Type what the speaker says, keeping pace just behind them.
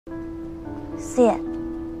四爷，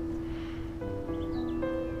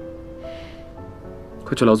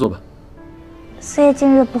快去劳作吧。四爷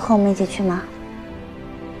今日不和我们一起去吗？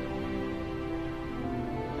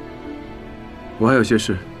我还有些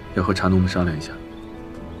事要和茶农们商量一下。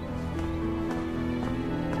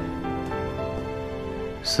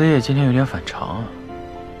四爷今天有点反常啊。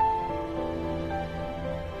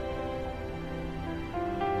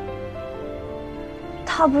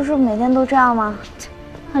 他不是每天都这样吗？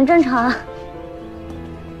很正常啊。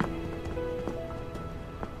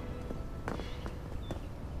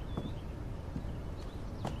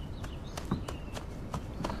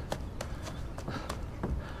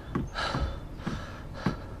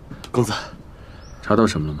公子，查到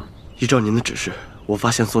什么了吗？依照您的指示，我发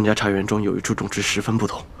现宋家茶园中有一处种植十分不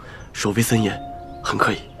同，手非森严，很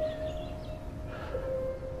可疑。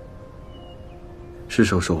是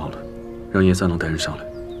时候收网了，让叶三郎带人上来。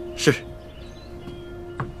是。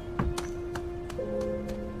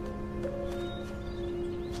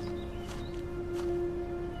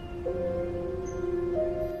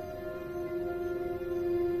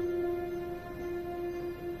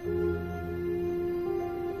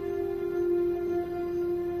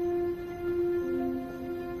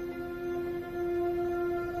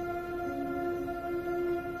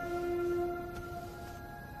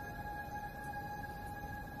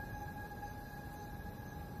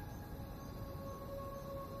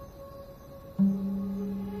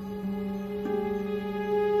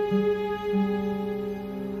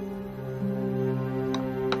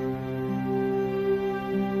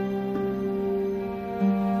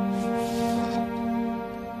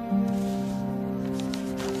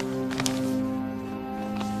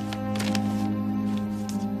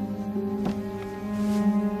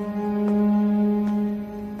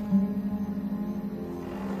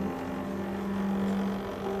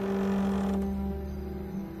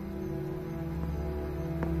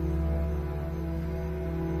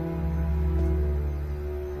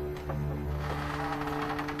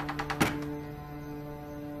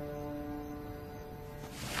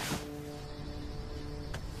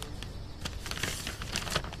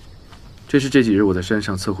 这是这几日我在山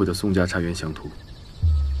上测绘的宋家茶园详图，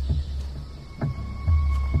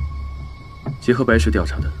结合白石调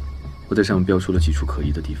查的，我在上面标出了几处可疑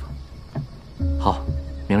的地方。好，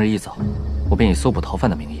明日一早，我便以搜捕逃犯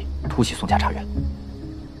的名义突袭宋家茶园。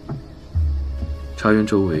茶园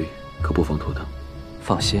周围可不妨妥当。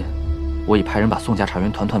放心，我已派人把宋家茶园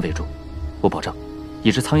团团围住，我保证，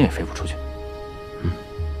一只苍蝇也飞不出去。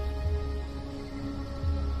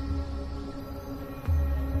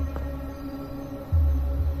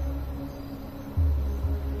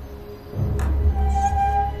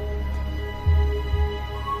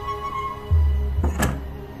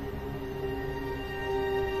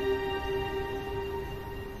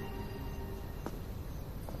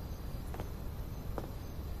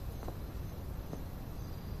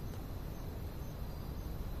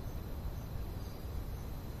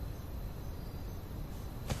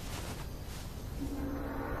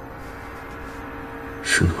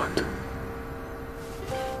 是暖的。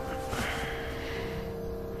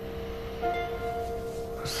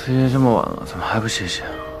四爷这么晚了，怎么还不歇歇啊？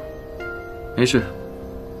没事，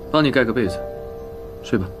帮你盖个被子，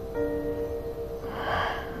睡吧。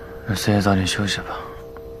让四爷早点休息吧。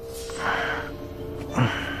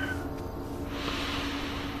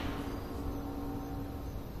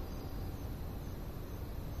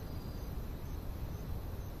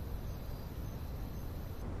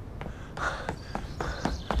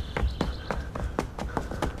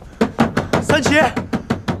三七，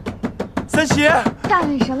三七，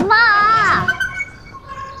干什么啊？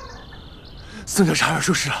宋家茶园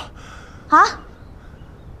出事了！啊！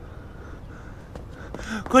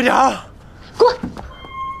快点儿！滚！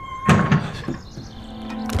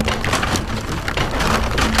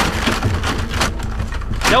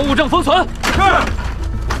将物证封存。是。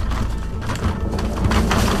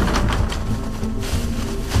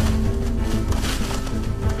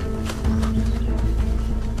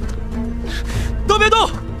都别动！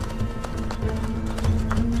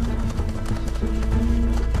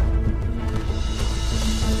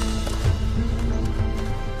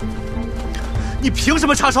你凭什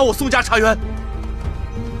么查抄我宋家茶园？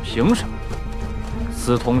凭什么？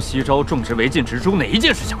私通西招，种植违禁植株，哪一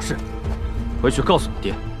件是小事？回去告诉你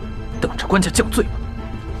爹，等着官家降罪吧。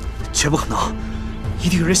绝不可能，一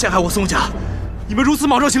定有人陷害我宋家！你们如此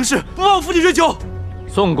莽撞行事，不枉府邸追究。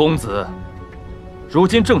宋公子，如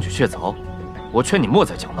今证据确凿，我劝你莫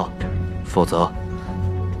再讲了，否则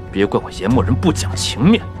别怪我研墨人不讲情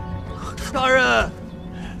面。大人，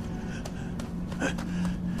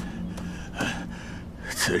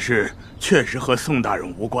此事确实和宋大人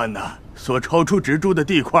无关呐。所超出植株的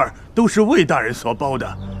地块都是魏大人所包的，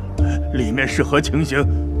里面是何情形，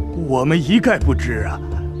我们一概不知啊。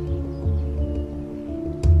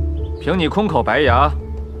凭你空口白牙，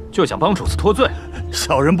就想帮主子脱罪？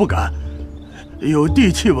小人不敢，有地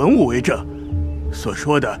契文物为证，所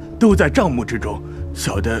说的都在账目之中，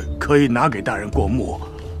小的可以拿给大人过目。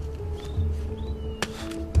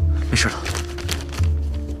没事了。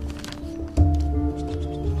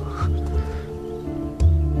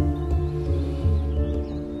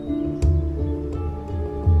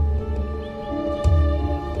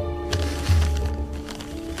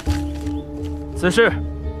此事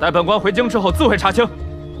待本官回京之后自会查清，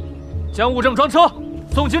将物证装车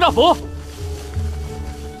送京兆府。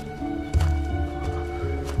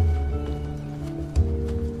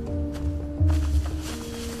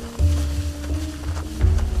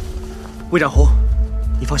魏长侯，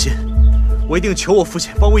你放心，我一定求我父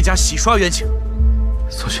亲帮魏家洗刷冤情。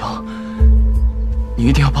苏兄，你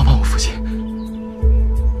一定要帮帮我父亲。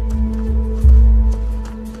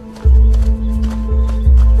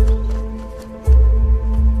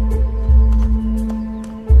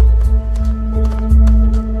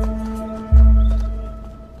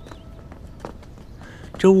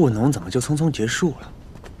这务农怎么就匆匆结束了？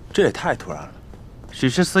这也太突然了。许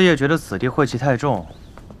是四爷觉得此地晦气太重，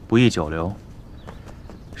不宜久留。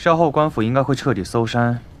稍后官府应该会彻底搜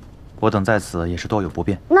山，我等在此也是多有不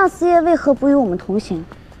便。那四爷为何不与我们同行？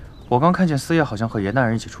我刚看见四爷好像和严大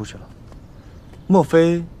人一起出去了。莫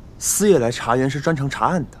非四爷来茶园是专程查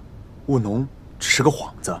案的？务农只是个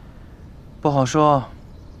幌子？不好说。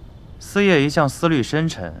四爷一向思虑深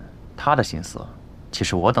沉，他的心思，其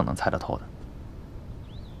实我等能猜得透的。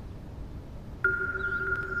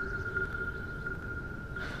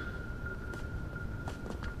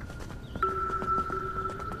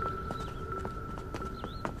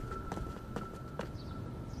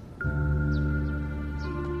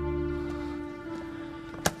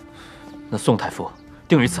那宋太傅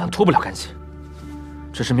定与此案脱不了干系，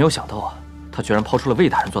只是没有想到啊，他居然抛出了魏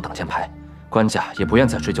大人做挡箭牌，官家也不愿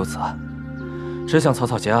再追究此案，只想草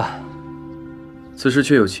草结案。此事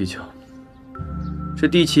确有蹊跷，这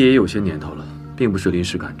地契也有些年头了，并不是临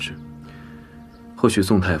时赶制。或许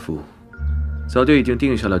宋太傅早就已经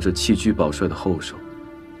定下了这弃车保帅的后手，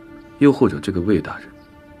又或者这个魏大人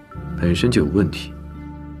本身就有问题，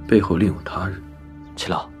背后另有他人。齐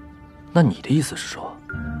郎，那你的意思是说？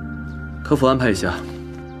客府安排一下，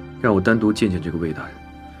让我单独见见这个魏大人。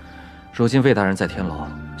如今魏大人在天牢，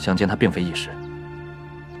想见他并非易事。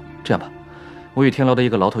这样吧，我与天牢的一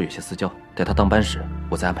个牢头有些私交，待他当班时，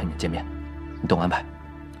我再安排你们见面，你懂安排？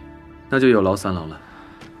那就有劳三郎了。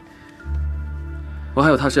我还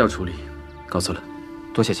有他事要处理，告辞了。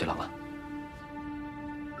多谢齐郎了。